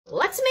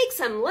Let's make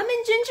some lemon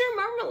ginger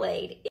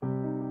marmalade.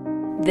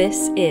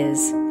 This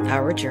is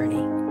our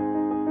journey.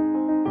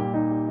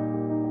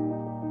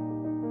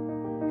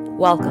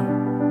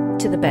 Welcome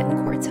to the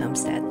Betancourt's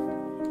homestead.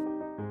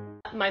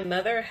 My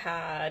mother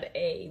had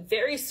a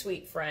very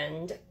sweet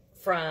friend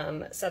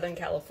from Southern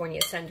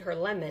California send her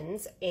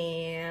lemons,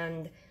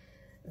 and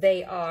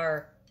they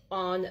are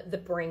on the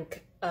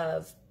brink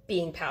of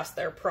being past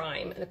their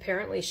prime, and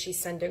apparently she's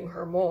sending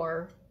her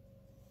more.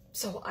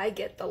 So I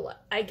get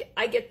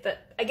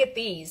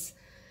these.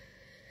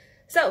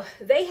 So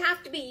they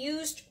have to be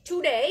used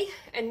today.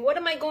 And what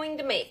am I going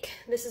to make?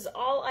 This is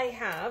all I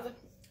have.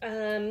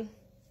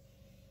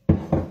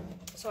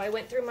 So I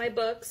went through my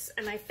books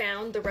and I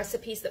found the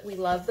recipes that we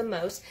love the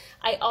most.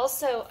 I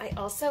also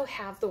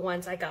have the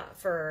ones I got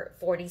for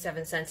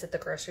 47 cents at the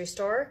grocery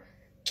store.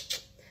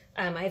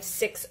 I have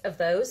 6 of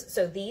those.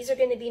 So these are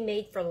going to be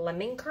made for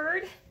lemon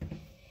curd.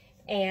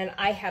 And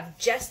I have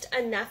just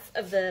enough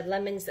of the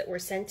lemons that were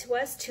sent to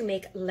us to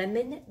make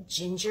lemon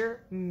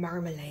ginger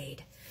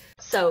marmalade.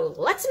 So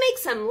let's make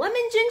some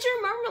lemon ginger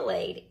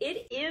marmalade.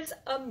 It is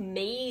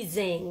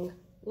amazing,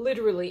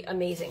 literally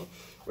amazing.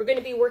 We're going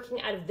to be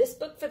working out of this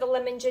book for the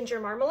lemon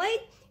ginger marmalade.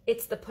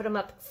 It's the Put 'em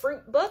Up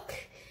fruit book.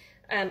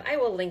 I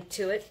will link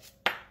to it.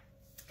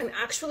 I'm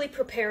actually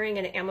preparing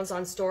an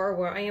Amazon store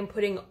where I am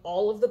putting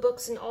all of the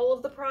books and all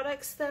of the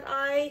products that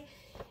I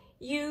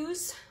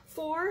use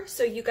for,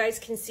 so you guys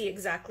can see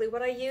exactly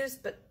what I use,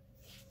 but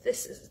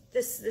this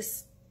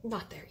is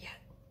not there yet.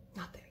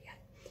 Not there yet.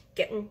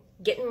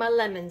 Getting my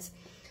lemons.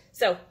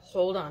 So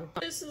hold on.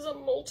 This is a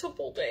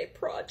multiple day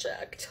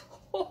project.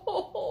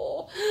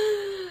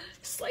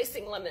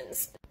 Slicing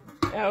lemons.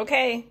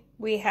 Okay,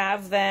 we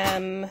have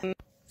them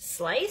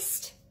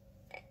sliced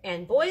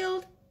and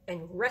boiled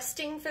and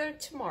resting for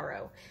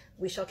tomorrow.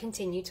 We shall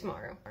continue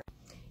tomorrow.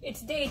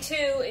 It's day 2.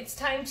 It's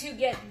time to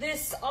get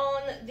this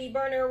on the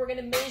burner. We're going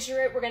to measure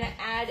it. We're going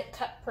to add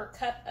cup per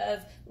cup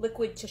of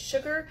liquid to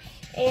sugar.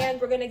 And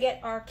we're going to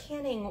get our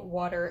canning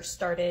water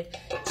started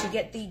to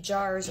get the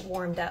jars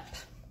warmed up.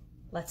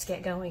 Let's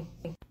get going.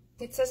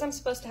 It says I'm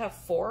supposed to have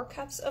 4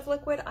 cups of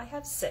liquid. I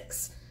have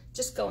 6.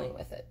 Just going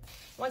with it.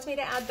 Wants me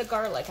to add the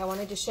garlic. I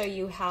wanted to show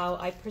you how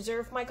I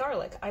preserve my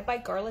garlic. I buy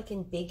garlic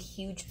in big,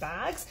 huge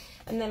bags.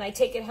 And then I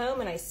take it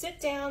home and I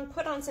sit down,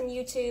 put on some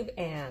YouTube,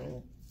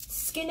 and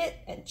skin it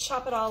and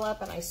chop it all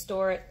up, and I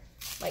store it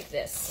like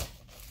this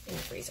in the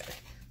freezer.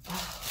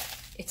 Oh,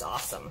 it's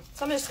awesome.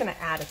 So I'm just gonna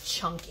add a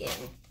chunk in,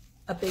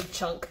 a big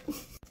chunk.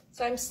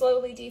 So I'm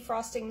slowly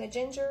defrosting the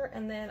ginger,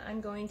 and then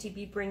I'm going to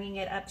be bringing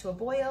it up to a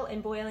boil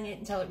and boiling it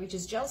until it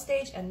reaches gel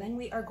stage, and then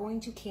we are going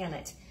to can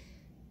it.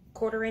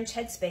 1/4 inch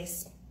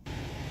headspace.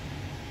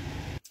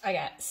 I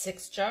got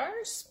 6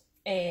 jars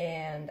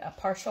and a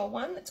partial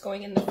one that's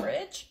going in the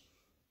fridge.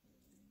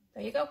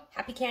 There you go.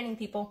 Happy canning,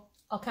 people.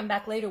 I'll come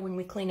back later when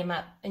we clean them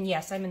up. And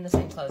yes, I'm in the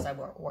same clothes I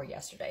wore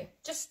yesterday.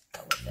 Just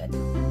go with it.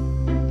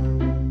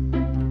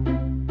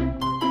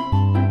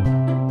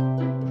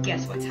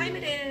 Guess what time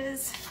it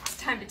is? It's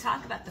time to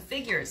talk about the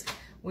figures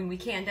when we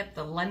canned up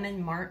the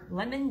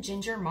lemon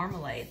ginger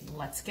marmalade.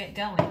 Let's get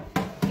going.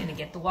 I'm gonna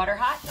get the water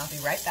hot and I'll be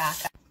right back.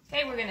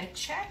 Okay, we're gonna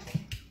check.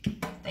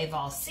 They've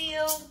all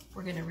sealed.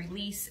 We're gonna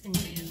release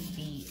into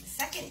the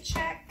second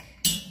check.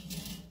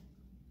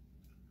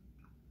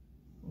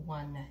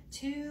 1,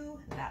 2,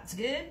 that's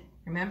good.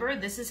 Remember,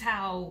 this is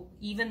how,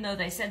 even though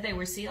they said they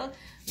were sealed,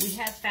 we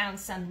have found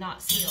some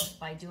not sealed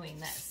by doing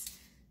this.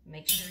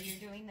 Make sure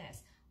you're doing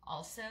this.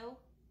 Also,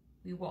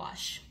 we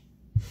wash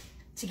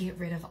to get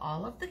rid of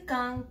all of the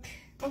gunk.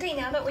 Okay,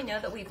 now that we know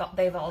that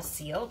they've all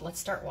sealed, let's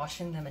start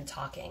washing them and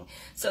talking.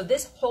 So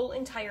this whole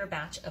entire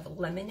batch of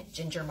lemon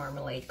ginger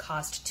marmalade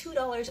cost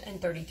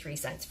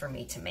 $2.33 for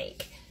me to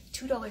make.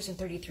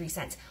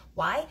 $2.33.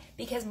 Why?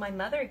 Because my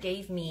mother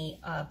gave me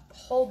a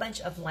whole bunch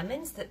of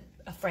lemons that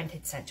a friend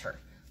had sent her.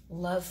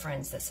 Love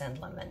friends that send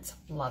lemons.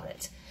 Love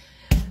it.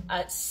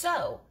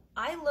 So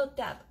I looked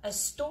up a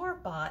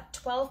store-bought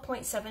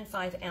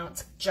 12.75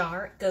 ounce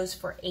jar goes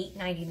for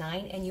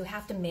 $8.99, and you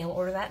have to mail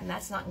order that, and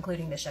that's not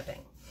including the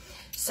shipping.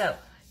 So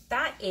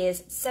that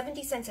is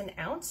 70 cents an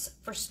ounce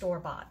for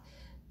store-bought.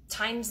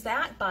 Times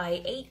that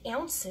by 8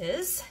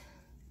 ounces,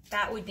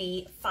 that would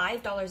be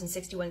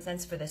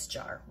 $5.61 for this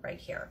jar right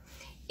here,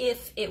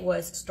 if it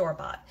was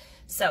store-bought.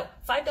 So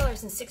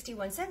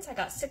 $5.61, I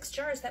got 6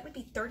 jars. That would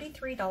be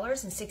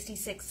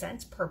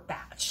 $33.66 per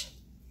batch.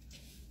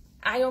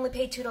 I only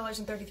paid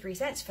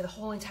 $2.33 for the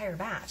whole entire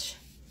batch.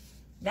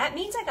 That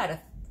means I got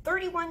a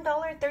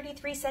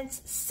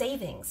 $31.33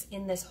 savings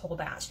in this whole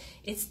batch.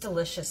 It's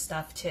delicious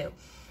stuff too.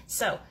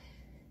 So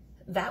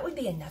that would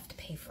be enough to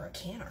pay for a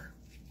canner,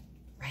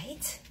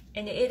 right?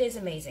 And it is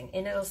amazing,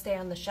 and it'll stay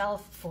on the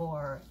shelf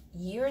for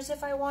years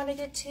if I wanted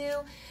it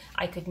to.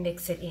 I could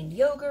mix it in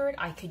yogurt.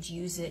 I could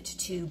use it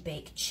to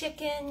bake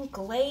chicken,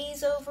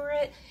 glaze over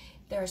it.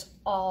 There's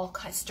all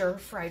kinds,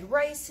 stir-fried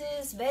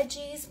rices,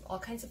 veggies, all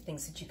kinds of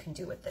things that you can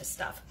do with this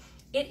stuff.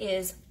 It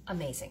is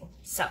amazing.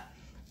 So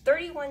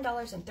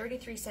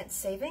 $31.33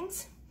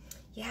 savings.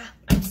 Yeah,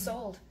 I'm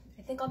sold.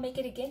 I think I'll make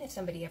it again if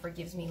somebody ever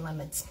gives me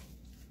lemons.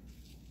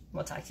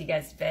 We'll talk to you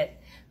guys in a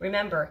bit.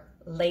 Remember,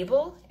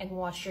 label and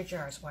wash your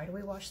jars. Why do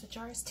we wash the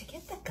jars? To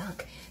get the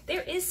gunk.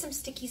 There is some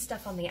sticky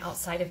stuff on the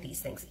outside of these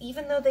things,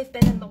 even though they've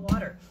been in the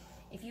water.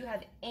 If you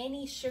have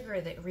any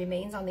sugar that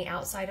remains on the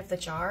outside of the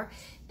jar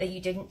that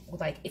you didn't,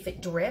 like if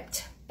it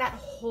dripped, that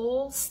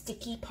whole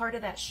sticky part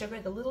of that sugar,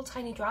 the little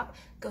tiny drop,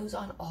 goes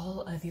on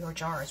all of your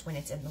jars when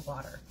it's in the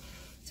water.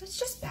 So it's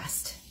just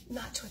best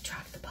not to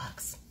attract the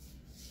bugs.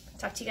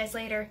 Talk to you guys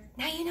later.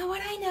 Now you know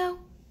what I know.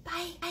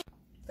 Bye.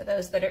 For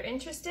those that are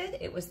interested,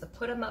 it was the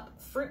Put 'em Up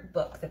fruit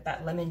book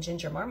that lemon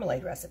ginger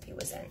marmalade recipe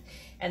was in.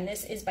 And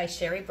this is by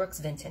Sherry Brooks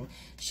Vinton.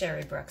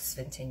 Sherry Brooks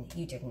Vinton,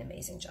 you did an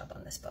amazing job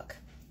on this book.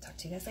 Talk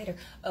to you guys later.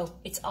 Oh,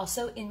 it's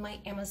also in my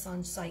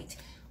Amazon site,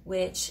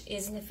 which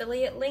is an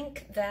affiliate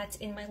link that's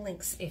in my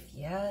links if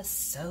you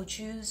so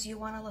choose you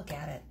want to look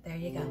at it. There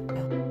you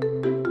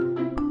go.